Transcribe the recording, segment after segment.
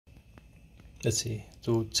let's see,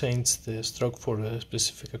 to change the stroke for a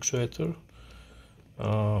specific actuator.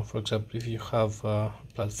 For example, if you have a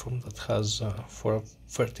platform that has 4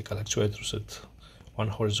 vertical actuators and 1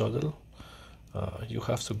 horizontal, you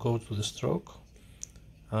have to go to the stroke,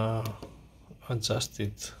 adjust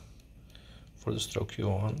it for the stroke you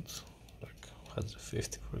want, like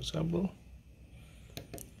 150 for example,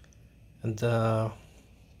 and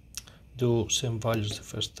do same values the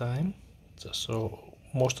first time, just so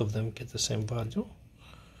most of them get the same value,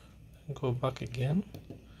 and go back again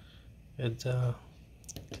and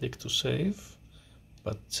click to save,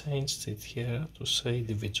 but change it here to say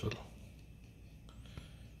individual.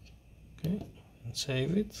 Okay, and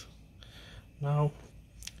save it. Now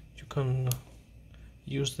you can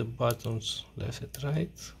use the buttons left and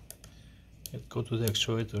right and go to the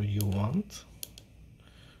actuator you want,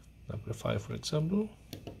 number 5 for example,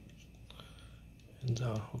 and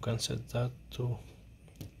we can set that to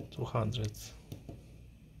 200.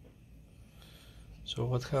 So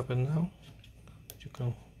what happened now? You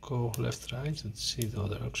can go left, right and see the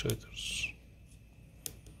other actuators.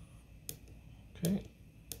 Okay.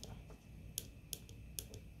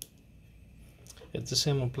 And the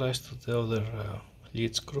same applies to the other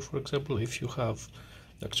lead screw. For example, if you have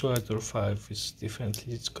the actuator 5 is different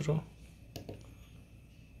lead screw, for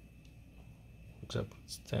example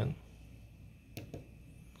it's 10,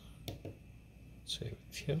 save it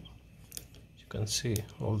here. You can see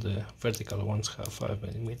all the vertical ones have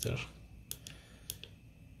 5mm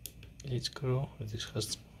lead screw, and this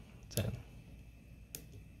has 10.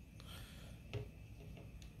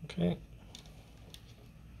 Okay.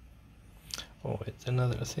 Oh, and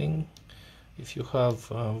another thing, if you have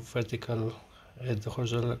vertical and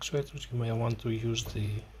horizontal actuators, you may want to use the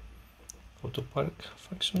auto park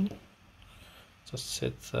function. Just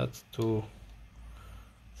set that to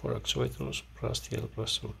for actuators plus TL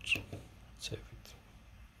plus source. Save it.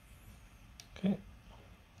 Okay.